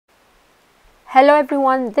Hello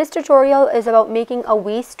everyone, this tutorial is about making a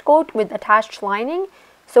waistcoat with attached lining.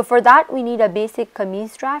 So for that we need a basic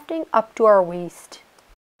kameez drafting up to our waist.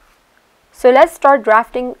 So let's start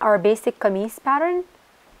drafting our basic kameez pattern.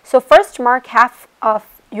 So first mark half of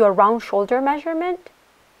your round shoulder measurement.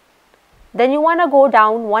 Then you want to go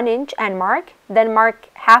down 1 inch and mark. Then mark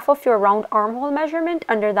half of your round armhole measurement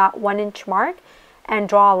under that 1 inch mark and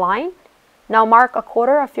draw a line. Now mark a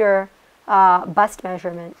quarter of your bust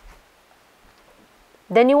measurement.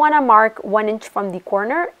 Then you want to mark 1 inch from the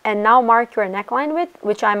corner and now mark your neckline width,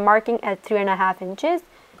 which I'm marking at 3.5 inches.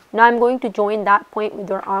 Now I'm going to join that point with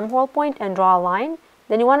your armhole point and draw a line.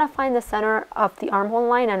 Then you want to find the center of the armhole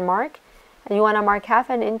line and mark. And you want to mark half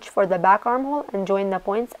an inch for the back armhole and join the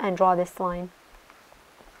points and draw this line.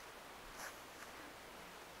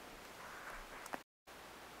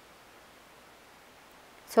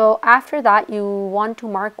 So after that you want to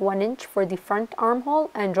mark 1 inch for the front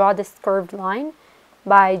armhole and draw this curved line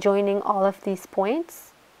by joining all of these points.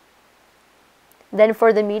 Then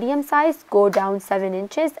for the medium size, go down 7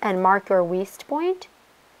 inches and mark your waist point.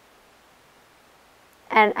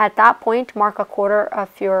 And at that point, mark a quarter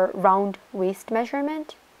of your round waist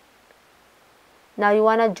measurement. Now you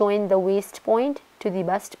want to join the waist point to the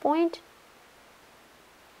bust point.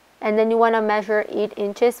 And then you want to measure 8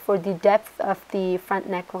 inches for the depth of the front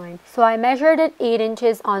neckline. So I measured it 8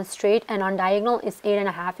 inches on straight and on diagonal is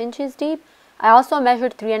 8.5 inches deep. I also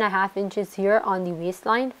measured 3.5 inches here on the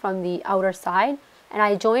waistline from the outer side, and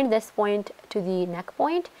I joined this point to the neck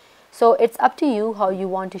point. So it's up to you how you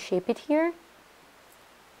want to shape it here.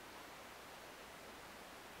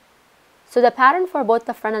 So the pattern for both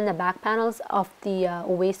the front and the back panels of the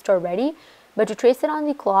waist are ready, but to trace it on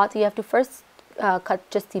the cloth you have to first cut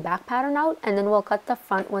just the back pattern out, and then we'll cut the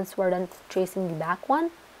front once we're done tracing the back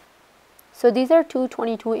one. So these are two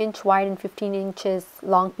 22-inch wide and 15 inches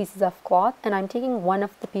long pieces of cloth, and I'm taking one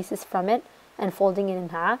of the pieces from it and folding it in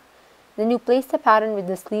half. Then you place the pattern with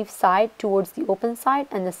the sleeve side towards the open side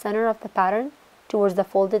and the center of the pattern towards the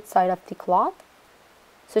folded side of the cloth.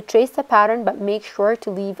 So trace the pattern, but make sure to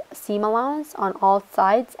leave seam allowance on all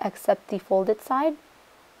sides except the folded side.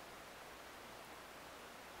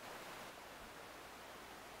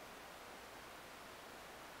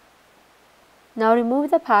 Now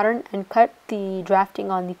remove the pattern and cut the drafting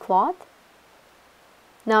on the cloth.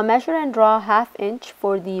 Now measure and draw 1/2 inch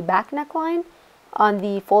for the back neckline on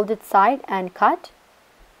the folded side and cut.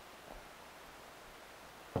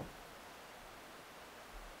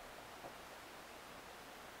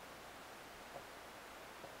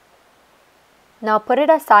 Now put it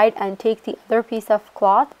aside and take the other piece of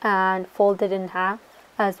cloth and fold it in half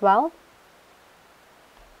as well.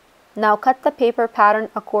 Now cut the paper pattern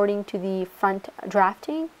according to the front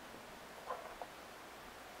drafting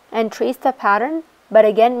and trace the pattern, but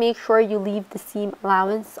again make sure you leave the seam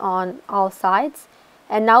allowance on all sides.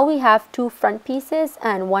 And now we have two front pieces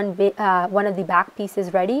and one of the back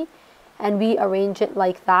pieces ready, and we arrange it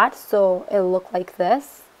like that so it'll look like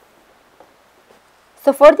this.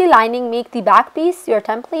 So for the lining, make the back piece your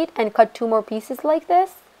template and cut 2 more pieces like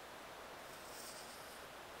this.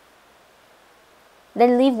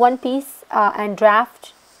 Then leave one piece and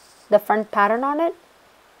draft the front pattern on it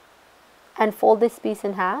and fold this piece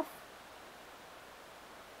in half.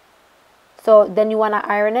 So then you want to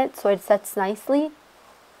iron it so it sets nicely.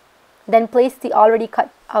 Then place the already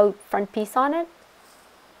cut out front piece on it.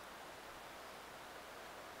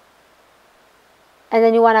 And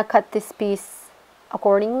then you want to cut this piece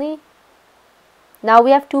accordingly. Now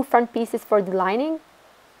we have 2 front pieces for the lining.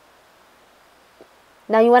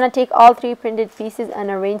 Now you want to take all 3 printed pieces and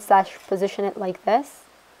arrange / position it like this.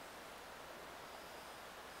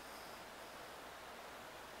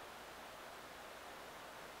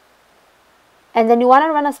 And then you want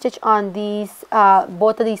to run a stitch on these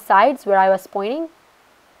both of these sides where I was pointing.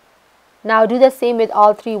 Now do the same with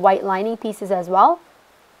all 3 white lining pieces as well.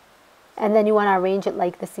 And then you want to arrange it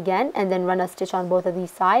like this again and then run a stitch on both of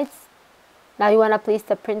these sides. Now you want to place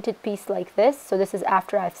the printed piece like this. So this is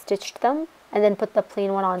after I've stitched them. And then put the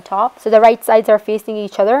plain one on top. So the right sides are facing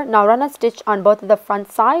each other. Now run a stitch on both of the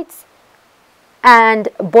front sides and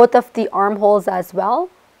both of the armholes as well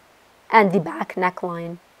and the back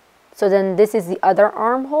neckline. So then this is the other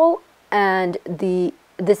armhole and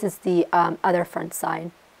this is the other front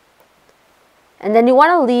side. And then you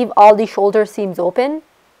want to leave all the shoulder seams open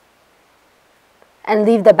and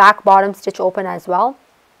leave the back bottom stitch open as well.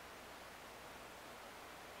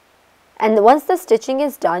 And once the stitching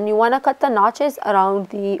is done, you want to cut the notches around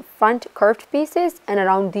the front curved pieces and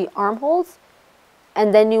around the armholes,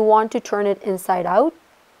 and then you want to turn it inside out.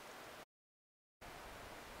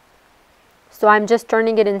 So I'm just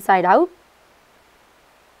turning it inside out.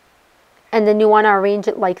 And then you want to arrange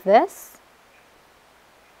it like this.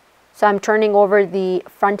 So I'm turning over the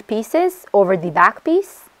front pieces over the back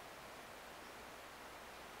piece.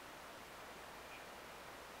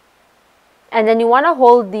 And then you want to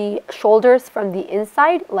hold the shoulders from the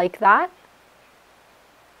inside like that.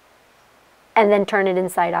 And then turn it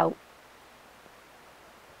inside out.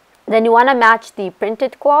 Then you want to match the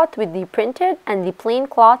printed cloth with the printed and the plain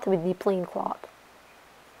cloth with the plain cloth.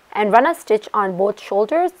 And run a stitch on both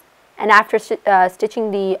shoulders. And after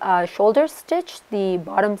stitching the shoulder stitch, the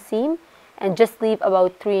bottom seam, and just leave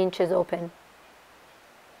about 3 inches open.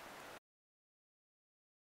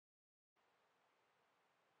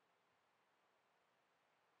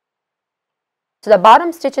 So the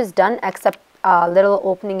bottom stitch is done, except a little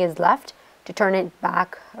opening is left to turn it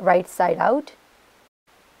back right side out.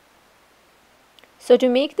 So to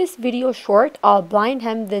make this video short, I'll blind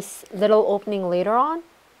hem this little opening later on.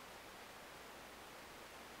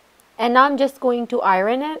 And now I'm just going to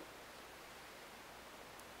iron it.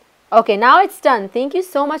 Okay, now it's done. Thank you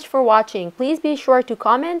so much for watching. Please be sure to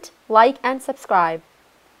comment, like, and subscribe.